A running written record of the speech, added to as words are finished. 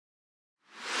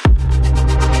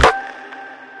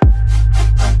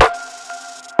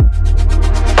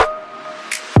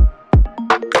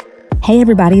Hey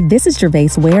everybody, this is Gervais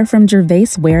Ware from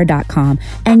gervaisware.com,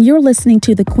 and you're listening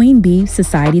to the Queen Bee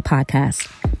Society podcast,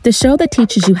 the show that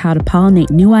teaches you how to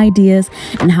pollinate new ideas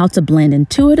and how to blend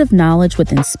intuitive knowledge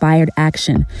with inspired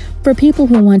action for people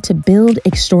who want to build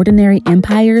extraordinary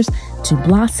empires to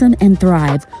blossom and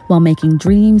thrive while making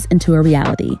dreams into a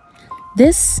reality.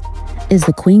 This is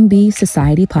the Queen Bee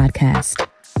Society podcast.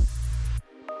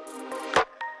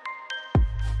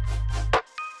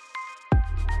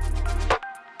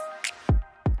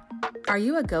 Are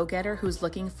you a go-getter who's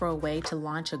looking for a way to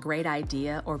launch a great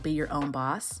idea or be your own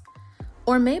boss?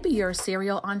 Or maybe you're a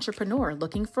serial entrepreneur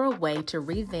looking for a way to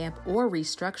revamp or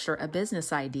restructure a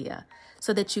business idea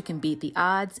so that you can beat the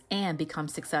odds and become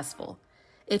successful.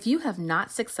 If you have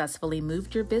not successfully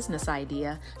moved your business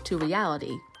idea to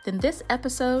reality, then this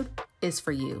episode is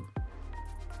for you.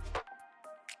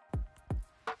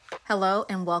 Hello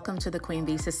and welcome to the Queen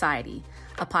Bee Society,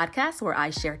 a podcast where I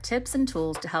share tips and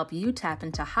tools to help you tap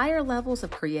into higher levels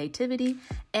of creativity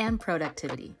and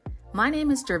productivity. My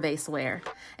name is Gervais Ware,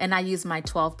 and I use my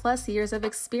 12 plus years of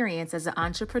experience as an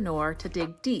entrepreneur to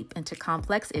dig deep into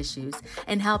complex issues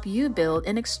and help you build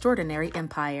an extraordinary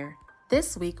empire.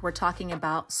 This week, we're talking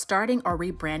about starting or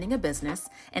rebranding a business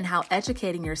and how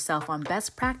educating yourself on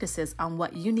best practices on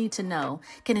what you need to know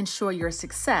can ensure your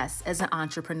success as an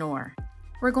entrepreneur.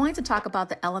 We're going to talk about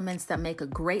the elements that make a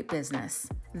great business.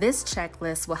 This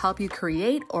checklist will help you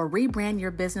create or rebrand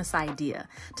your business idea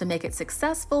to make it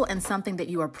successful and something that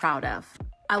you are proud of.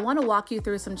 I want to walk you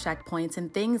through some checkpoints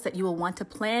and things that you will want to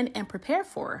plan and prepare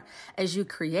for as you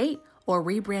create or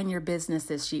rebrand your business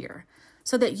this year,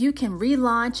 so that you can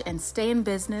relaunch and stay in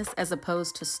business as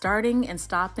opposed to starting and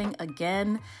stopping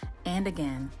again and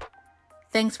again.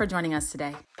 Thanks for joining us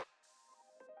today.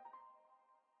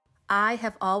 I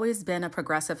have always been a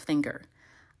progressive thinker.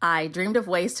 I dreamed of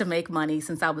ways to make money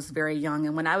since I was very young,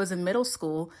 and when I was in middle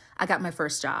school, I got my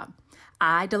first job.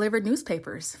 I delivered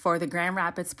newspapers for the Grand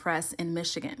Rapids Press in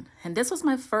Michigan, and this was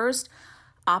my first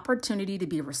opportunity to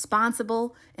be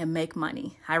responsible and make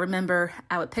money. I remember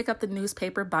I would pick up the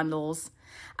newspaper bundles.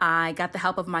 I got the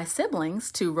help of my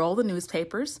siblings to roll the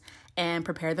newspapers and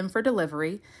prepare them for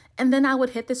delivery. And then I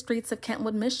would hit the streets of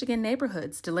Kentwood, Michigan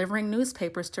neighborhoods, delivering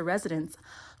newspapers to residents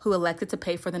who elected to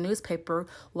pay for the newspaper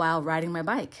while riding my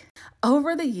bike.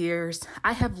 Over the years,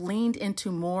 I have leaned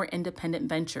into more independent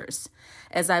ventures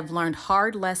as I've learned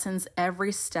hard lessons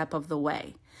every step of the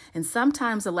way. And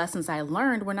sometimes the lessons I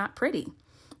learned were not pretty,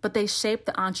 but they shaped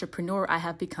the entrepreneur I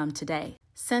have become today.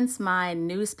 Since my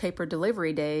newspaper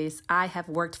delivery days, I have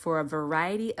worked for a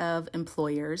variety of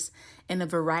employers in a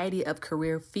variety of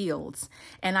career fields,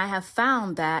 and I have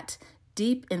found that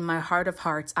deep in my heart of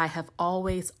hearts, I have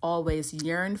always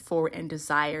yearned for and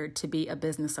desired to be a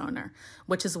business owner,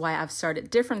 which is why I've started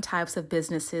different types of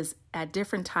businesses at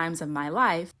different times of my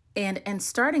life. And in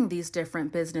starting these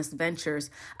different business ventures,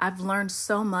 I've learned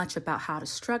so much about how to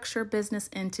structure business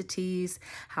entities,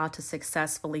 how to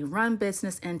successfully run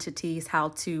business entities, how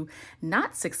to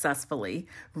not successfully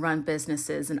run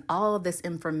businesses. And all of this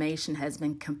information has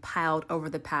been compiled over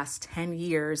the past 10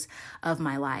 years of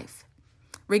my life.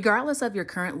 Regardless of your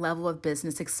current level of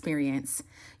business experience,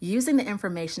 using the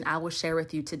information I will share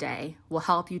with you today will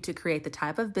help you to create the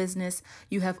type of business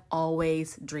you have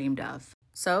always dreamed of.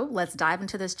 So let's dive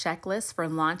into this checklist for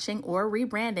launching or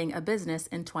rebranding a business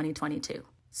in 2022.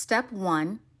 Step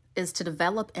 1 is to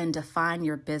develop and define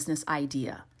your business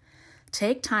idea.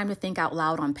 Take time to think out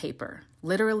loud on paper.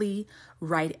 Literally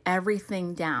write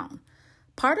everything down.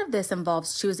 Part of this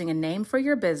involves choosing a name for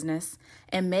your business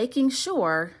and making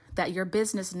sure that your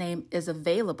business name is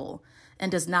available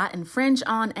and does not infringe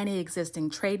on any existing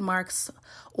trademarks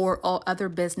or all other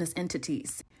business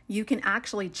entities. You can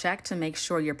actually check to make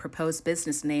sure your proposed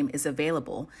business name is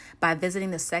available by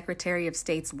visiting the Secretary of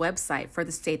State's website for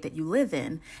the state that you live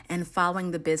in and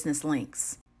following the business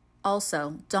links.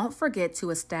 Also, don't forget to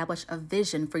establish a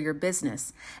vision for your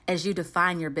business as you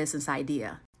define your business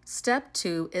idea. Step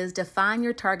 2 is define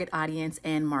your target audience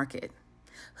and market.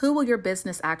 Who will your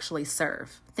business actually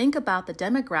serve? Think about the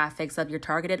demographics of your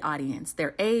targeted audience,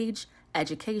 their age,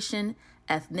 education,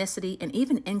 ethnicity, and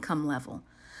even income level.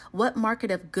 What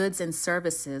market of goods and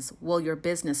services will your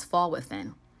business fall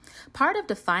within? Part of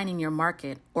defining your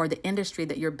market or the industry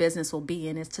that your business will be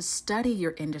in is to study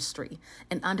your industry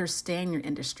and understand your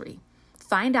industry.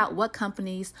 Find out what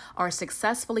companies are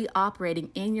successfully operating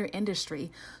in your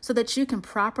industry so that you can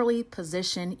properly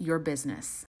position your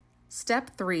business.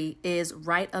 Step 3 is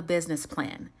write a business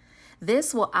plan.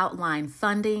 This will outline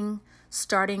funding,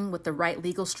 starting with the right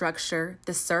legal structure,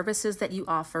 the services that you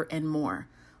offer, and more.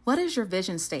 What is your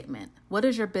vision statement? What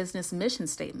is your business mission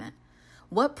statement?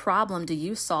 What problem do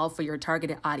you solve for your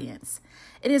targeted audience?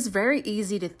 It is very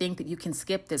easy to think that you can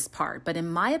skip this part, but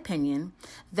in my opinion,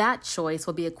 that choice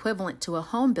will be equivalent to a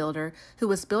home builder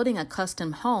who is building a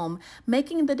custom home,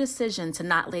 making the decision to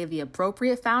not lay the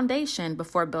appropriate foundation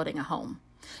before building a home.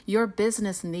 Your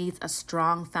business needs a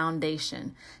strong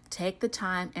foundation. Take the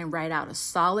time and write out a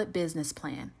solid business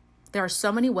plan. There are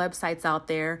so many websites out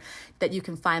there that you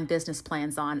can find business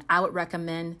plans on. I would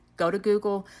recommend go to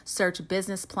Google, search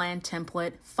business plan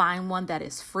template, find one that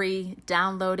is free,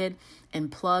 download it,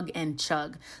 and plug and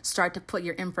chug. Start to put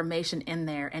your information in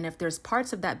there. And if there's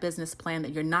parts of that business plan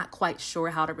that you're not quite sure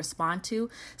how to respond to,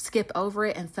 skip over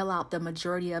it and fill out the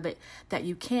majority of it that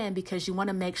you can, because you want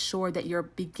to make sure that you're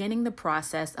beginning the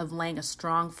process of laying a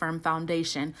strong, firm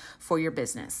foundation for your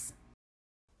business.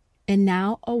 And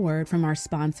now a word from our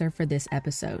sponsor for this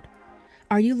episode.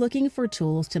 Are you looking for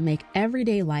tools to make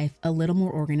everyday life a little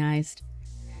more organized?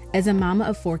 As a mama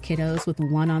of 4 kiddos with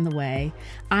 1 on the way,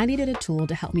 I needed a tool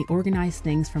to help me organize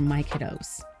things for my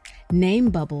kiddos. Name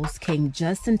Bubbles came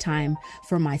just in time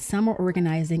for my summer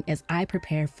organizing as I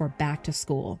prepare for back to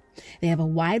school. They have a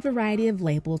wide variety of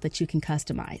labels that you can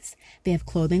customize. They have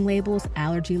clothing labels,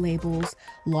 allergy labels,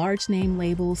 large name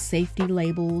labels, safety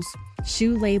labels,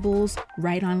 shoe labels,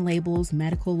 write-on labels,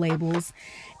 medical labels.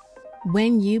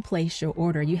 When you place your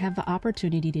order, you have the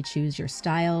opportunity to choose your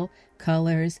style,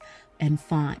 colors, and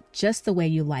font just the way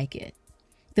you like it.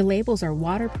 The labels are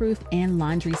waterproof and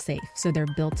laundry safe, so they're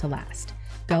built to last.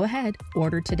 Go ahead,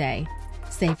 order today.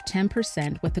 Save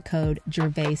 10% with the code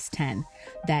Gervase10.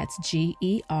 That's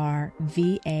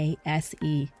GERVASE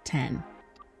 10.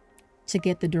 To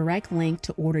get the direct link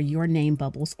to order your Name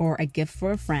Bubbles or a gift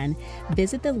for a friend,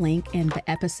 visit the link in the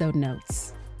episode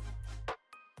notes.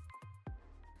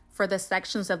 For the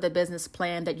sections of the business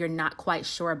plan that you're not quite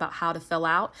sure about how to fill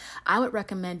out, I would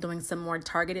recommend doing some more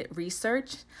targeted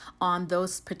research on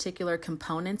those particular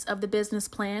components of the business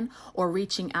plan, or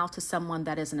reaching out to someone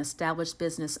that is an established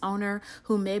business owner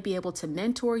who may be able to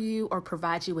mentor you or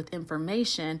provide you with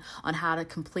information on how to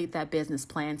complete that business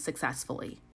plan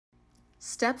successfully.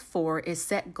 Step 4 is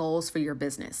set goals for your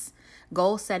business.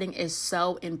 Goal setting is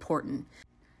so important.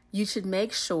 You should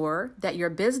make sure that your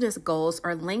business goals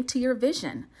are linked to your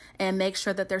vision, and make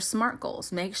sure that they're SMART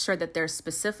goals. Make sure that they're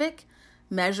specific,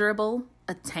 measurable,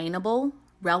 attainable,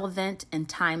 relevant, and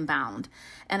time-bound.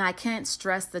 And I can't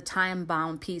stress the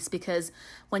time-bound piece, because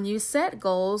when you set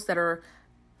goals that are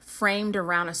framed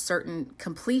around a certain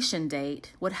completion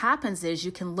date, what happens is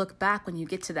you can look back when you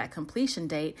get to that completion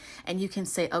date and you can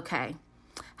say, okay,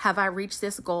 have I reached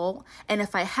this goal? And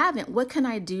if I haven't, what can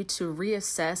I do to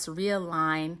reassess,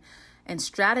 realign, and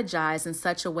strategize in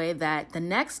such a way that the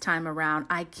next time around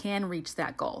I can reach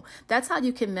that goal? That's how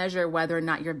you can measure whether or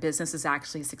not your business is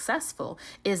actually successful.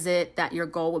 Is it that your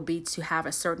goal would be to have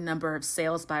a certain number of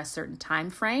sales by a certain time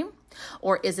frame?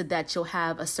 Or is it that you'll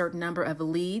have a certain number of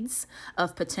leads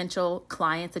of potential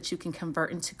clients that you can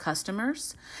convert into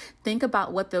customers? Think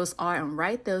about what those are and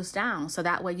write those down, so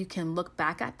that way you can look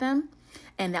back at them,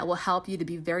 and that will help you to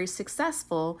be very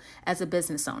successful as a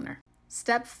business owner.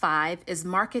 Step 5 is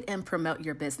market and promote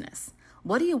your business.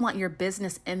 What do you want your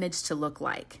business image to look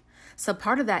like? So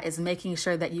part of that is making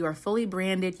sure that you are fully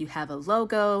branded, you have a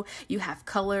logo, you have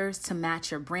colors to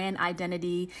match your brand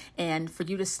identity, and for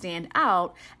you to stand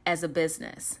out as a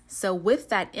business. So with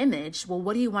that image, well,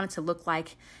 what do you want it to look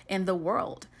like in the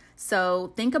world?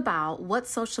 So think about what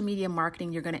social media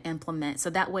marketing you're going to implement,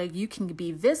 so that way you can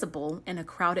be visible in a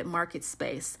crowded market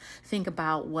space. Think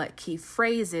about what key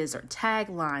phrases or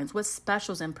taglines, what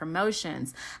specials and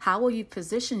promotions, how will you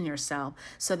position yourself,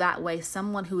 so that way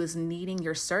someone who is needing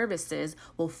your services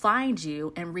will find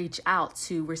you and reach out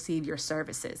to receive your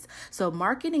services. So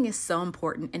marketing is so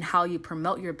important, and how you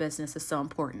promote your business is so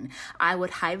important. I would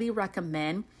highly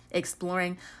recommend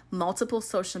exploring multiple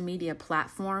social media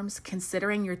platforms,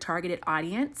 considering your targeted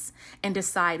audience, and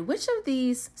decide which of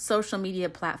these social media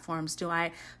platforms do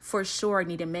I for sure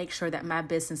need to make sure that my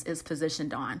business is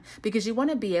positioned on, because you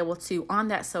want to be able to, on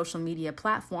that social media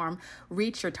platform,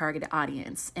 reach your targeted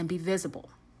audience and be visible.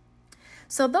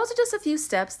 So those are just a few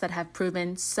steps that have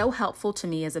proven so helpful to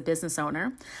me as a business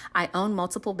owner. I own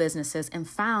multiple businesses and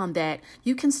found that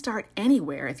you can start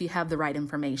anywhere if you have the right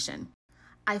information.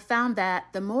 I found that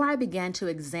the more I began to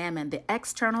examine the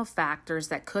external factors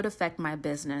that could affect my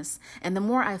business, and the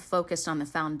more I focused on the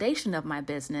foundation of my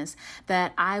business,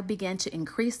 that I began to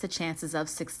increase the chances of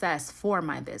success for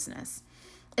my business.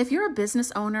 If you're a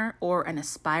business owner or an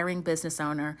aspiring business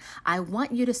owner, I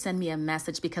want you to send me a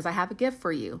message because I have a gift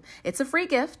for you. It's a free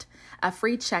gift, a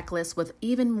free checklist with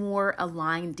even more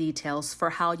aligned details for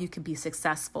how you can be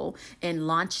successful in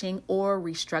launching or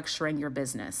restructuring your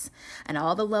business. And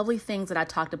all the lovely things that I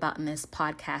talked about in this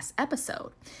podcast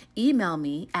episode. Email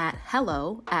me at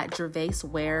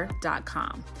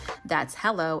hello@gervaiseware.com. That's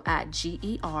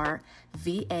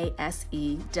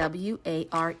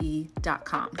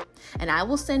hello@gervaiseware.com. And I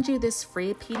will send you this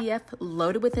free PDF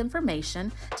loaded with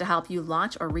information to help you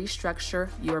launch or restructure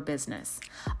your business.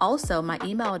 Also, my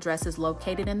email address is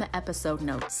located in the episode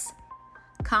notes.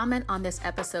 Comment on this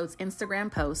episode's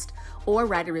Instagram post or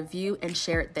write a review and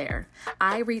share it there.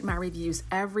 I read my reviews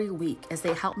every week as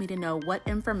they help me to know what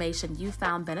information you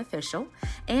found beneficial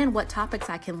and what topics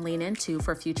I can lean into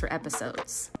for future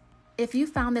episodes. If you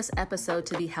found this episode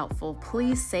to be helpful,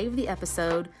 please save the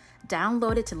episode,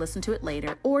 download it to listen to it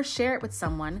later, or share it with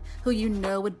someone who you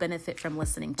know would benefit from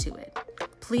listening to it.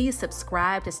 Please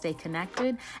subscribe to stay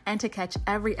connected and to catch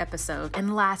every episode.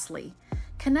 And lastly,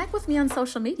 connect with me on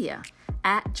social media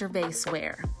at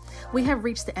 @GervaisWare. We have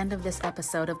reached the end of this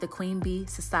episode of the Queen Bee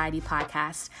Society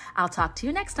podcast. I'll talk to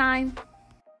you next time.